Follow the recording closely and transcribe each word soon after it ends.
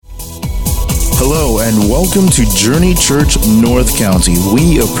Hello and welcome to Journey Church North County.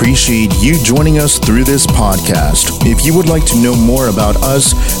 We appreciate you joining us through this podcast. If you would like to know more about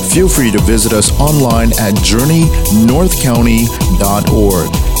us, feel free to visit us online at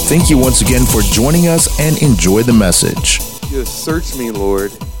journeynorthcounty.org. Thank you once again for joining us and enjoy the message. You have searched me,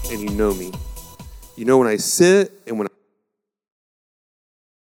 Lord, and you know me. You know when I sit and when I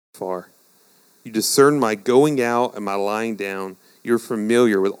far. You discern my going out and my lying down. You're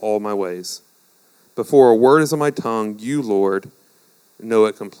familiar with all my ways. Before a word is on my tongue, you, Lord, know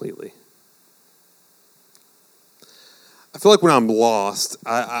it completely. I feel like when I'm lost,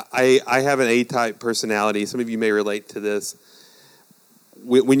 I have an A-type personality. Some of you may relate to this.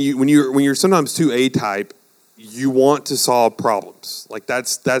 When you're sometimes too A-type, you want to solve problems. Like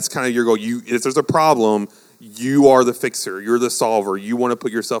that's kind of your goal. If there's a problem, you are the fixer. You're the solver. You want to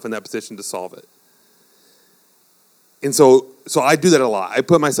put yourself in that position to solve it. And so I do that a lot. I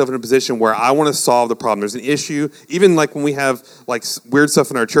put myself in a position where I want to solve the problem. There's an issue, even like when we have like weird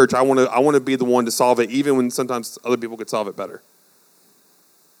stuff in our church. I want to be the one to solve it, even when sometimes other people could solve it better.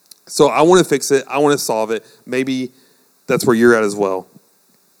 So I want to fix it. I want to solve it. Maybe that's where you're at as well.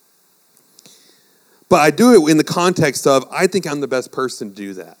 But I do it in the context of I think I'm the best person to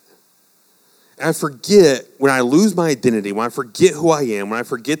do that. And I forget when I lose my identity, when I forget who I am, when I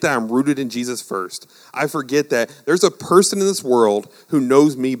forget that I'm rooted in Jesus first, I forget that there's a person in this world who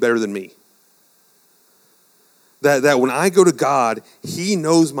knows me better than me. That when I go to God, He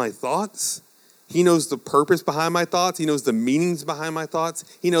knows my thoughts. He knows the purpose behind my thoughts. He knows the meanings behind my thoughts.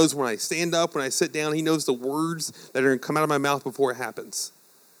 He knows when I stand up, when I sit down. He knows the words that are going to come out of my mouth before it happens.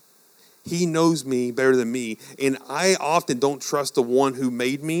 He knows me better than me. And I often don't trust the one who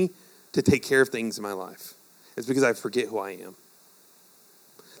made me to take care of things in my life. It's because I forget who I am.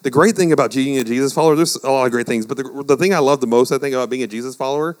 The great thing about being a Jesus follower, there's a lot of great things, but the thing I love the most, I think, about being a Jesus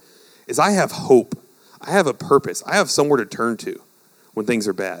follower is I have hope. I have a purpose. I have somewhere to turn to when things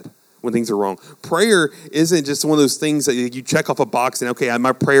are bad, when things are wrong. Prayer isn't just one of those things that you check off a box and, okay,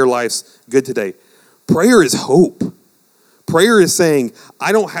 my prayer life's good today. Prayer is hope. Prayer is saying,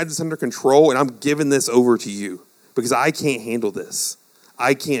 I don't have this under control and I'm giving this over to you because I can't handle this.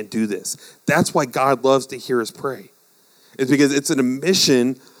 I can't do this. That's why God loves to hear us pray. It's because it's an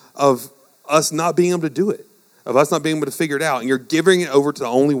admission of us not being able to do it, of us not being able to figure it out, and you're giving it over to the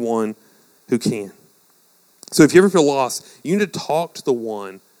only one who can. So if you ever feel lost, you need to talk to the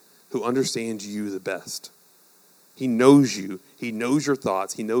one who understands you the best. He knows you. He knows your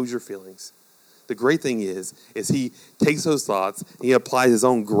thoughts. He knows your feelings. The great thing is He takes those thoughts and He applies His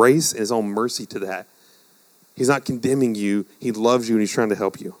own grace and His own mercy to that. He's not condemning you. He loves you and He's trying to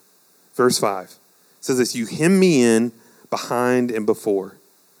help you. Verse 5 says this, you hem me in behind and before,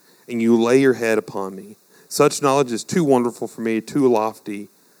 and you lay your head upon me. Such knowledge is too wonderful for me, too lofty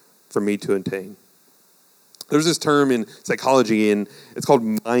for me to attain. There's this term in psychology, and it's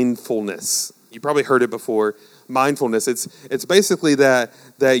called mindfulness. You probably heard it before. Mindfulness. It's basically that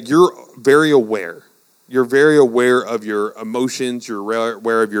you're very aware. You're very aware of your emotions. You're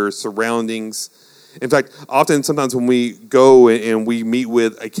aware of your surroundings. In fact, sometimes when we go and we meet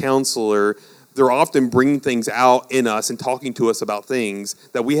with a counselor, they're often bringing things out in us and talking to us about things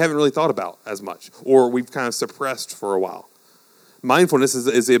that we haven't really thought about as much, or we've kind of suppressed for a while. Mindfulness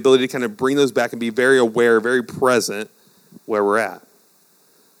is the ability to kind of bring those back and be very aware, very present where we're at.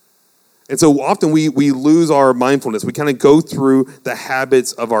 And so often we lose our mindfulness. We kind of go through the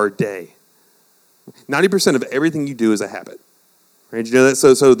habits of our day. 90% of everything you do is a habit. Right? You know that?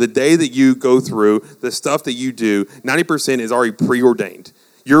 So the day that you go through, the stuff that you do, 90% is already preordained.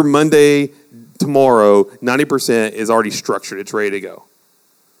 Your Monday, tomorrow, 90% is already structured. It's ready to go.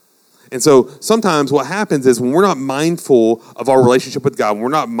 And so sometimes what happens is when we're not mindful of our relationship with God, when we're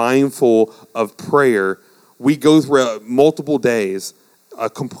not mindful of prayer, we go through multiple days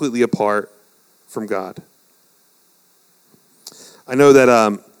completely apart from God. I know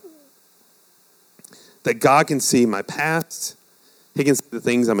that God can see my past. He can see the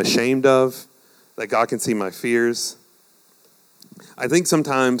things I'm ashamed of, that God can see my fears. I think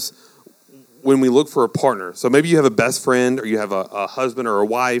sometimes when we look for a partner, so maybe you have a best friend or you have a husband or a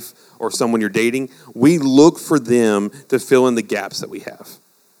wife or someone you're dating, we look for them to fill in the gaps that we have,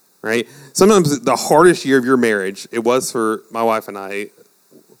 right? Sometimes the hardest year of your marriage, it was for my wife and I.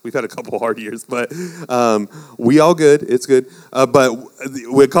 We've had a couple of hard years, but we all good. It's good. But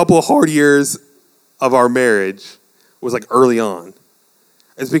a couple of hard years of our marriage was like early on.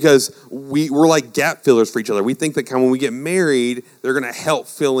 It's because we're like gap fillers for each other. We think that when we get married, they're going to help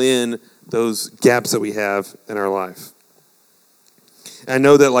fill in those gaps that we have in our life. And I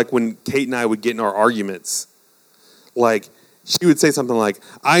know that like when Kate and I would get in our arguments, like she would say something like,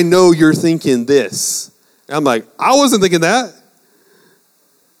 I know you're thinking this. And I'm like, I wasn't thinking that.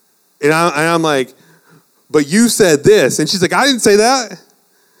 And I'm like, but you said this. And she's like, I didn't say that.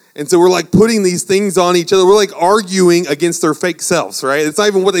 And so we're like putting these things on each other. We're like arguing against their fake selves, right? It's not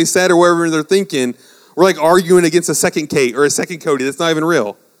even what they said or whatever they're thinking. We're like arguing against a second Kate or a second Cody that's not even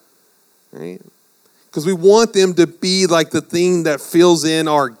real, right? Because we want them to be like the thing that fills in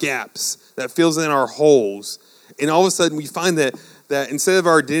our gaps, that fills in our holes. And all of a sudden we find that instead of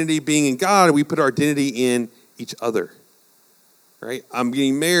our identity being in God, we put our identity in each other. Right? I'm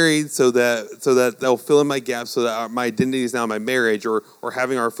getting married so that they'll fill in my gaps, so that my identity is now my marriage or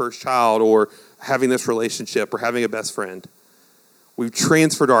having our first child or having this relationship or having a best friend. We've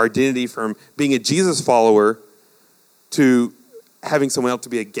transferred our identity from being a Jesus follower to having someone else to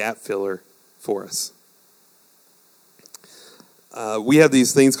be a gap filler for us. We have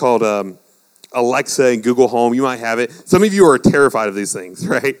these things called Alexa and Google Home. You might have it. Some of you are terrified of these things,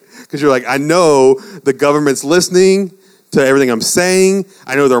 right? Because you're like, I know the government's listening to everything I'm saying.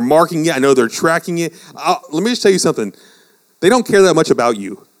 I know they're marking it. I know they're tracking it. Let me just tell you something. They don't care that much about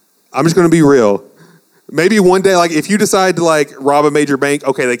you. I'm just going to be real. Maybe one day, like if you decide to like rob a major bank,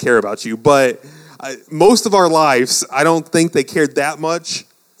 okay, they care about you. But most of our lives, I don't think they cared that much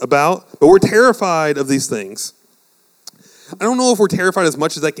about. But we're terrified of these things. I don't know if we're terrified as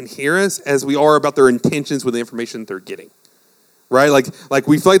much as they can hear us as we are about their intentions with the information that they're getting. Right? Like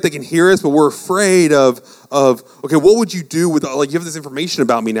we feel like they can hear us, but we're afraid of okay, what would you do with, like, you have this information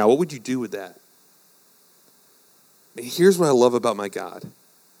about me now. What would you do with that? And here's what I love about my God.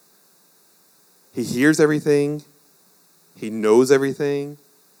 He hears everything. He knows everything.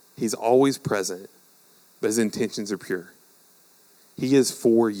 He's always present, but his intentions are pure. He is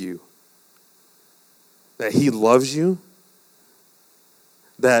for you. That he loves you.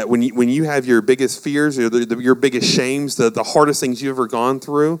 That when you have your biggest fears or your biggest shames, the hardest things you've ever gone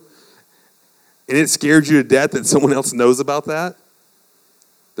through, and it scared you to death that someone else knows about that,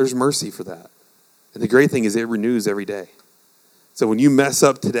 there's mercy for that. And the great thing is it renews every day. So when you mess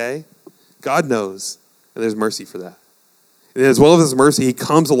up today, God knows, and there's mercy for that. And as well as his mercy, he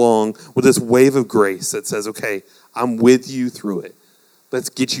comes along with this wave of grace that says, okay, I'm with you through it. Let's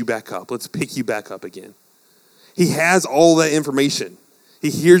get you back up. Let's pick you back up again. He has all that information. He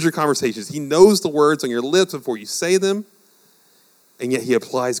hears your conversations. He knows the words on your lips before you say them, and yet he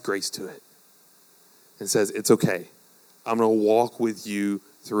applies grace to it and says, it's okay. I'm going to walk with you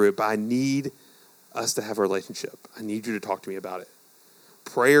through it, but I need us to have a relationship. I need you to talk to me about it.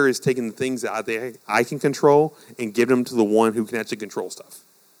 Prayer is taking the things that I can control and giving them to the one who can actually control stuff,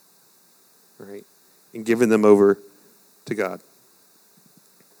 right? And giving them over to God.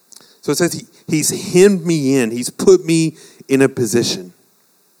 So it says he's hemmed me in. He's put me in a position.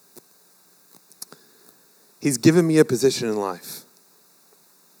 He's given me a position in life.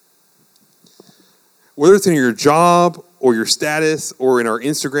 Whether it's in your job or your status or in our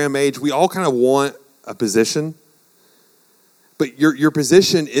Instagram age, we all kind of want a position. But your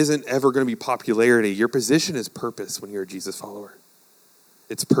position isn't ever going to be popularity. Your position is purpose when you're a Jesus follower.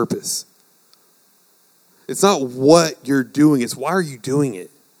 It's purpose. It's not what you're doing. It's why are you doing it?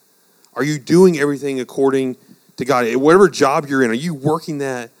 Are you doing everything according to God? Whatever job you're in, are you working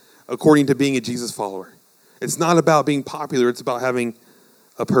that according to being a Jesus follower? It's not about being popular. It's about having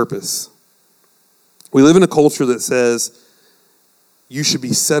a purpose. We live in a culture that says you should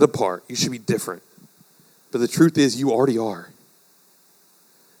be set apart. You should be different. But the truth is you already are.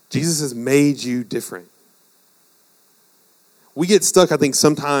 Jesus has made you different. We get stuck, I think,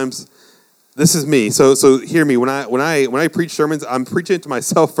 sometimes. This is me. So hear me. When I preach sermons, I'm preaching it to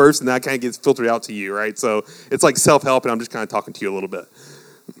myself first, and that kind of gets filtered out to you, right? So it's like self-help, and I'm just kind of talking to you a little bit.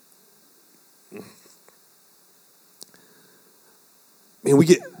 Man,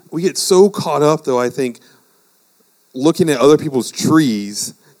 we get so caught up, though, I think, looking at other people's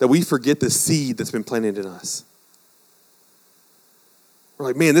trees that we forget the seed that's been planted in us. We're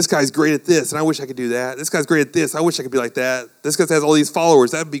like, man, this guy's great at this, and I wish I could do that. This guy's great at this. I wish I could be like that. This guy has all these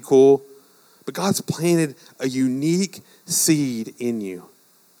followers. That'd be cool. But God's planted a unique seed in you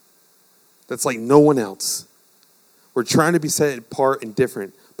that's like no one else. We're trying to be set apart and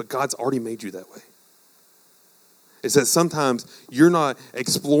different, but God's already made you that way. It's that sometimes you're not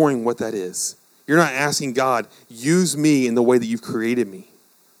exploring what that is. You're not asking God, use me in the way that you've created me.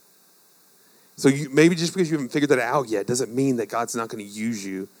 So maybe just because you haven't figured that out yet doesn't mean that God's not going to use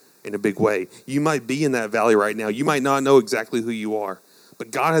you in a big way. You might be in that valley right now. You might not know exactly who you are. But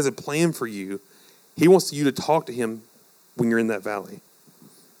God has a plan for you. He wants you to talk to him when you're in that valley.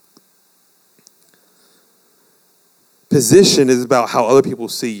 Position is about how other people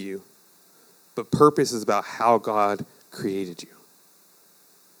see you. But purpose is about how God created you.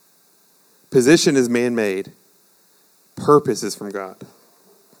 Position is man-made. Purpose is from God.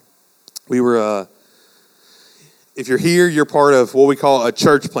 If you're here, you're part of what we call a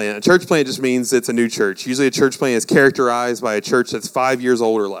church plant. A church plant just means it's a new church. Usually a church plant is characterized by a church that's 5 years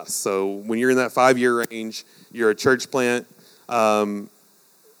old or less. So when you're in that 5-year range, you're a church plant. When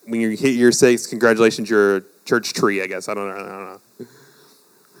you hit year 6, congratulations, you're a church tree, I guess. I don't know.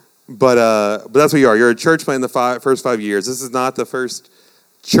 But that's what you are. You're a church plant in the first 5 years. This is not the first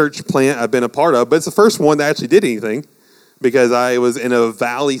church plant I've been a part of, but it's the first one that actually did anything, because I was in a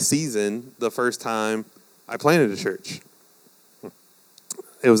valley season the first time I planted a church.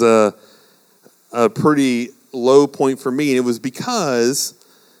 It was a pretty low point for me, and it was because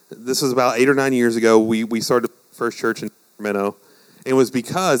this was about 8 or 9 years ago. We started the first church in Sacramento. It was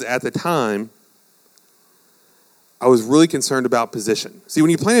because at the time I was really concerned about position. See,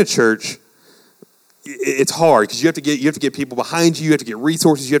 when you plant a church, it's hard because you have to get people behind you. You have to get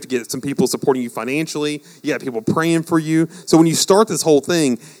resources. You have to get some people supporting you financially. You got people praying for you. So when you start this whole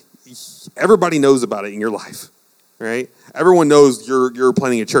thing, everybody knows about it in your life, right? Everyone knows you're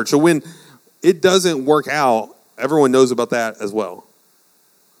planting a church. So when it doesn't work out, everyone knows about that as well.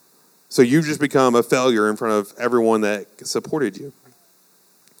 So you just become a failure in front of everyone that supported you.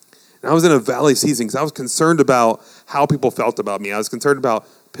 And I was in a valley season because I was concerned about how people felt about me. I was concerned about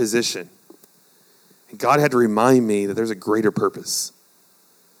position. And God had to remind me that there's a greater purpose.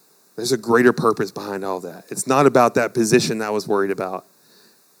 There's a greater purpose behind all that. It's not about that position that I was worried about.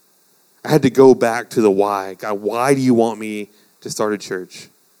 I had to go back to the why. God, why do you want me to start a church?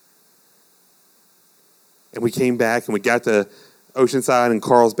 And we came back and we got to Oceanside and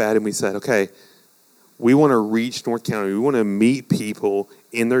Carlsbad and we said, okay, we want to reach North County. We want to meet people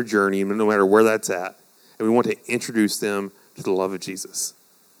in their journey, no matter where that's at. And we want to introduce them to the love of Jesus.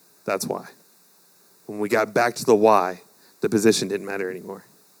 That's why. When we got back to the why, the position didn't matter anymore.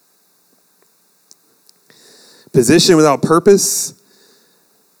 Position without purpose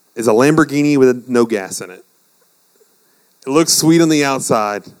is a Lamborghini with no gas in it. It looks sweet on the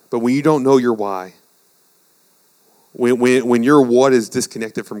outside, but when you don't know your why, when your what is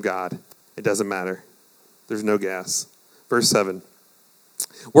disconnected from God, it doesn't matter. There's no gas. Verse 7.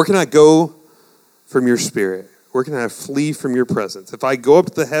 Where can I go from your spirit? Where can I flee from your presence? If I go up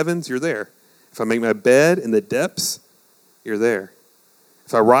to the heavens, you're there. If I make my bed in the depths, you're there.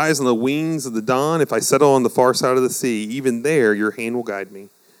 If I rise on the wings of the dawn, if I settle on the far side of the sea, even there your hand will guide me.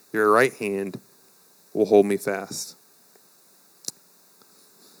 Your right hand will hold me fast.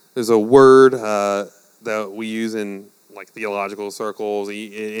 There's a word that we use in like theological circles, and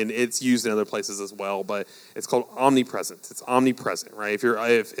it's used in other places as well, but it's called omnipresence. It's omnipresent, right?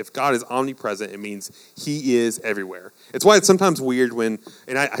 If God is omnipresent, it means he is everywhere. It's why it's sometimes weird when,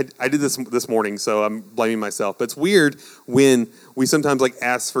 and I did this morning, so I'm blaming myself, but it's weird when we sometimes like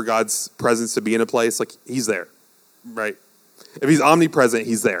ask for God's presence to be in a place, like he's there, right? If he's omnipresent,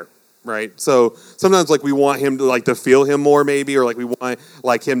 he's there, right? So sometimes like we want him to like to feel him more maybe, or like we want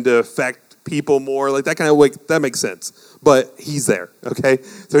like him to affect people more, like that kind of way, that makes sense. But he's there, okay?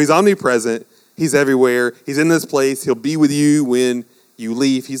 So he's omnipresent. He's everywhere. He's in this place. He'll be with you when you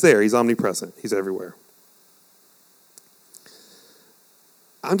leave. He's there. He's omnipresent. He's everywhere.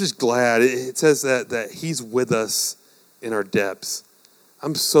 I'm just glad. It says that he's with us in our depths.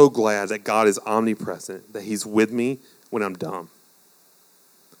 I'm so glad that God is omnipresent, that he's with me when I'm dumb.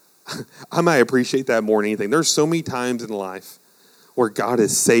 I might appreciate that more than anything. There's so many times in life where God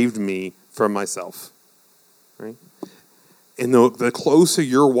has saved me from myself, right? And the closer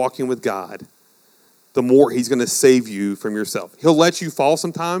you're walking with God, the more he's going to save you from yourself. He'll let you fall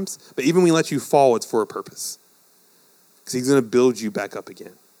sometimes, but even when he lets you fall, it's for a purpose. Because he's going to build you back up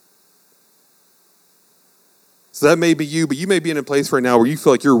again. So that may be you, but you may be in a place right now where you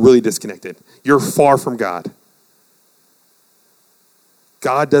feel like you're really disconnected. You're far from God.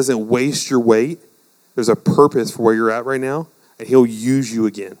 God doesn't waste your weight. There's a purpose for where you're at right now, and he'll use you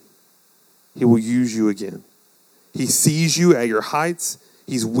again. He will use you again. He sees you at your heights.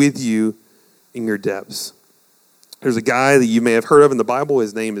 He's with you in your depths. There's a guy that you may have heard of in the Bible.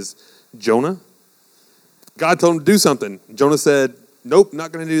 His name is Jonah. God told him to do something. Jonah said, nope,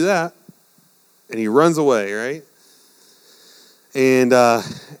 not going to do that. And he runs away, right? And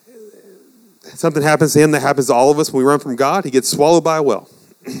something happens to him that happens to all of us when we run from God. He gets swallowed by a whale.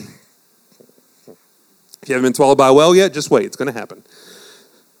 If you haven't been swallowed by a whale yet, just wait. It's going to happen.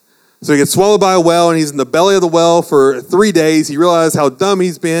 So he gets swallowed by a whale, and he's in the belly of the whale for 3 days. He realizes how dumb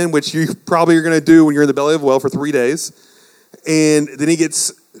he's been, which you probably are going to do when you're in the belly of a whale for 3 days. And then he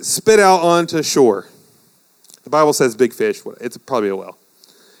gets spit out onto shore. The Bible says big fish. It's probably a whale.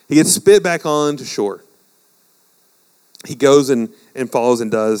 He gets spit back onto shore. he goes and follows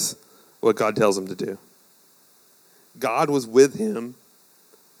and does what God tells him to do. God was with him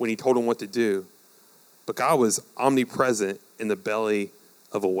when he told him what to do, but God was omnipresent in the belly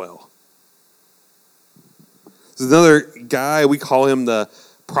of a well. There's another guy, we call him the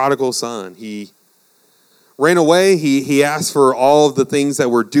prodigal son. He ran away. He asked for all of the things that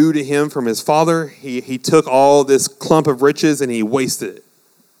were due to him from his father. He took all this clump of riches and he wasted it.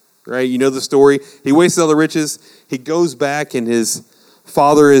 Right? You know the story. He wasted all the riches. He goes back and his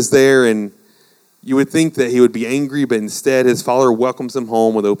father is there, and you would think that he would be angry, but instead his father welcomes him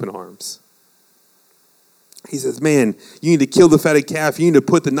home with open arms. He says, man, you need to kill the fatted calf. You need to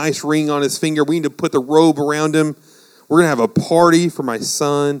put the nice ring on his finger. We need to put the robe around him. We're going to have a party for my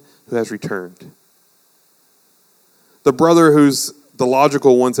son who has returned. The brother who's the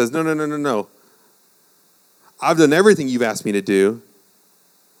logical one says, no. I've done everything you've asked me to do,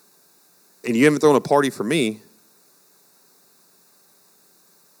 and you haven't thrown a party for me.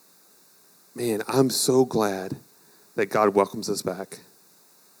 Man, I'm so glad that God welcomes us back.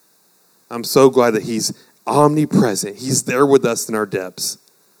 I'm so glad that he's omnipresent. He's there with us in our depths.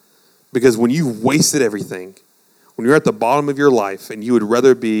 Because when you've wasted everything, when you're at the bottom of your life and you would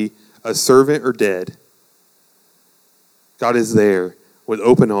rather be a servant or dead, God is there with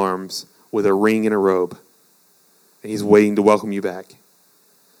open arms, with a ring and a robe. And he's waiting to welcome you back.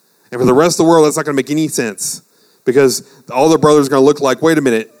 And for the rest of the world, that's not going to make any sense. Because all the brothers are going to look like, wait a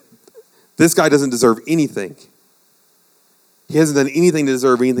minute, this guy doesn't deserve anything. He hasn't done anything to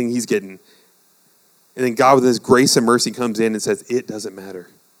deserve anything he's getting. And then God with his grace and mercy comes in and says, it doesn't matter.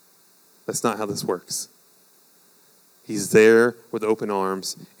 That's not how this works. He's there with open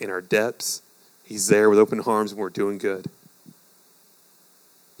arms in our depths. He's there with open arms when we're doing good.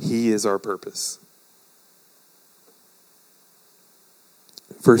 He is our purpose.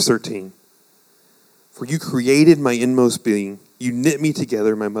 Verse 13. For you created my inmost being. You knit me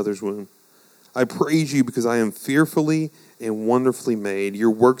together in my mother's womb. I praise you because I am fearfully and wonderfully made.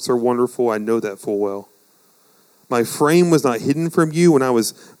 Your works are wonderful. I know that full well. My frame was not hidden from you when I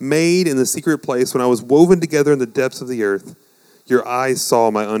was made in the secret place, when I was woven together in the depths of the earth. Your eyes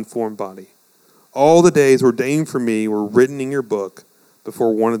saw my unformed body. All the days ordained for me were written in your book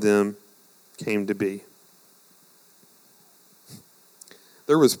before one of them came to be.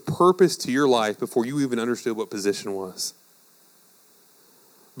 There was purpose to your life before you even understood what position was.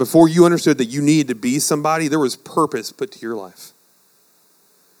 Before you understood that you needed to be somebody, there was purpose put to your life.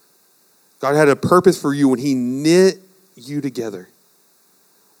 God had a purpose for you when he knit you together.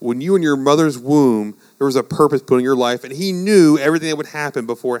 When you were in your mother's womb, there was a purpose put in your life, and he knew everything that would happen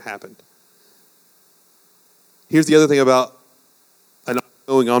before it happened. Here's the other thing about an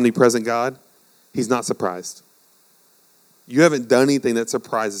all-knowing, omnipresent God. He's not surprised. You haven't done anything that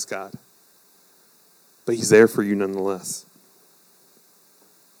surprises God, but he's there for you nonetheless.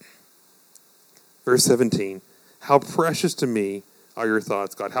 Verse 17, how precious to me are your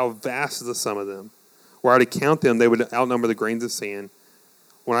thoughts, God. How vast is the sum of them. Were I to count them, they would outnumber the grains of sand.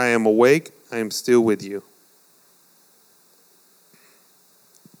 When I am awake, I am still with you.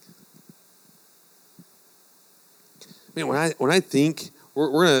 Man, when I think,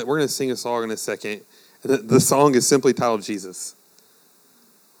 we're gonna sing a song in a second. The song is simply titled Jesus.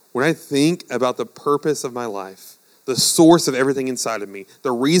 When I think about the purpose of my life, the source of everything inside of me,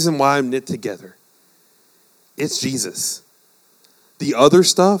 the reason why I'm knit together, it's Jesus. The other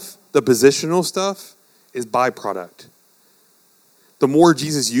stuff, the positional stuff, is byproduct. The more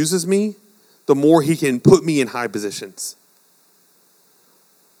Jesus uses me, the more he can put me in high positions.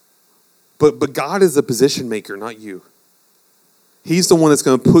 But God is the position maker, not you. He's the one that's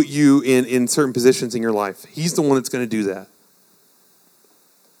going to put you in certain positions in your life. He's the one that's going to do that.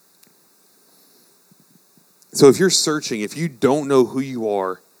 So if you're searching, if you don't know who you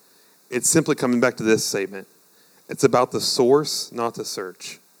are, it's simply coming back to this statement. It's about the source, not the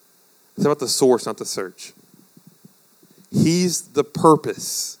search. It's about the source, not the search. He's the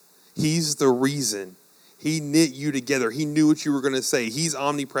purpose. He's the reason. He knit you together. He knew what you were going to say. He's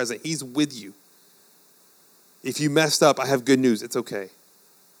omnipresent. He's with you. If you messed up, I have good news. It's okay.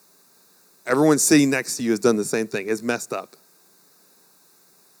 Everyone sitting next to you has done the same thing, has messed up.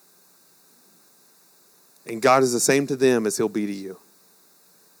 And God is the same to them as he'll be to you.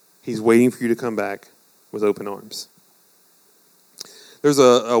 He's waiting for you to come back with open arms. There's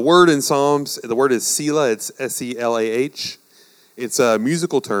a word in Psalms. The word is Selah. It's S-E-L-A-H. It's a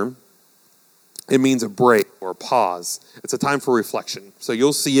musical term. It means a break or a pause. It's a time for reflection. So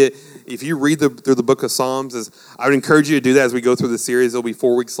you'll see it if you read through the book of Psalms. I would encourage you to do that as we go through the series. It'll be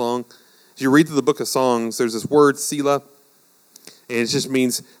 4 weeks long. If you read through the book of Songs, there's this word, Selah, and it just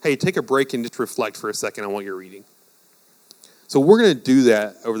means, hey, take a break and just reflect for a second on what you're reading. So we're going to do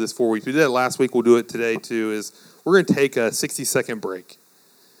that over this 4 weeks. We did that last week. We'll do it today too. Is we're going to take a 60-second break.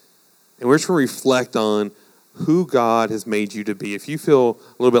 And we're just going to reflect on who God has made you to be. If you feel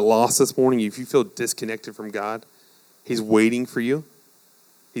a little bit lost this morning, if you feel disconnected from God, He's waiting for you.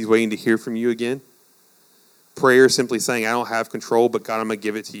 He's waiting to hear from you again. Prayer is simply saying, I don't have control, but God, I'm going to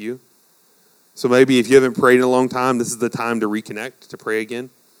give it to you. So maybe if you haven't prayed in a long time, this is the time to reconnect, to pray again.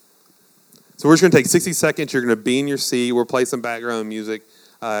 So we're just going to take 60 seconds. You're going to be in your seat. We'll play some background music.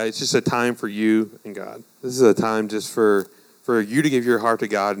 It's just a time for you and God. This is a time just for you to give your heart to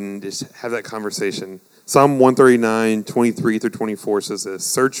God and just have that conversation. Psalm 139, 23 through 24 says this,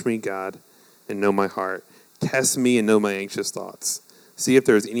 Search me, God, and know my heart. Test me and know my anxious thoughts. See if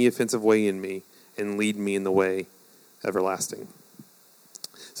there is any offensive way in me, and lead me in the way everlasting.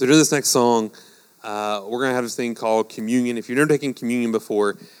 So during this next song, we're going to have this thing called communion. If you've never taken communion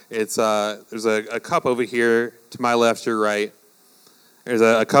before, it's there's a cup over here to my left, your right. There's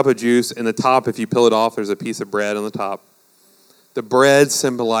a cup of juice. In the top, if you peel it off, there's a piece of bread on the top. The bread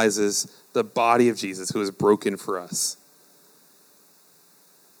symbolizes the body of Jesus who is broken for us.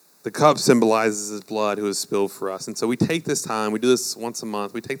 The cup symbolizes His blood who is spilled for us. And so we take this time, we do this once a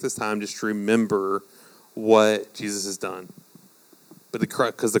month, we take this time just to remember what Jesus has done. But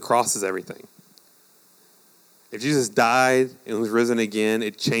because the cross is everything. If Jesus died and was risen again,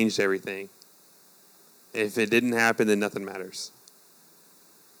 it changed everything. If it didn't happen, then nothing matters.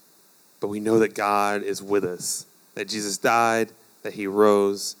 But we know that God is with us, that Jesus died, that He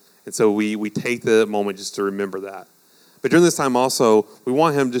rose. And so we take the moment just to remember that. But during this time also, we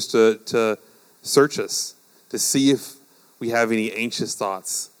want Him just to search us, to see if we have any anxious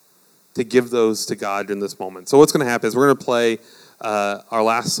thoughts, to give those to God during this moment. So what's going to happen is we're going to play our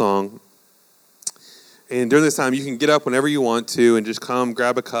last song. And during this time, you can get up whenever you want to and just come,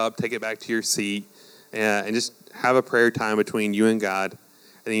 grab a cup, take it back to your seat, and just have a prayer time between you and God.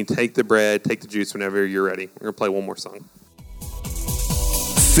 And then you take the bread, take the juice whenever you're ready. We're going to play one more song.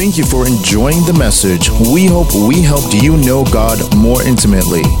 Thank you for enjoying the message. We hope we helped you know God more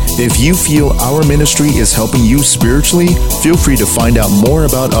intimately. If you feel our ministry is helping you spiritually, feel free to find out more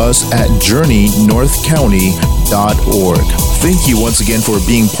about us at journeynorthcounty.org. Thank you once again for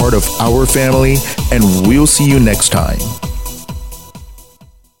being part of our family, and we'll see you next time.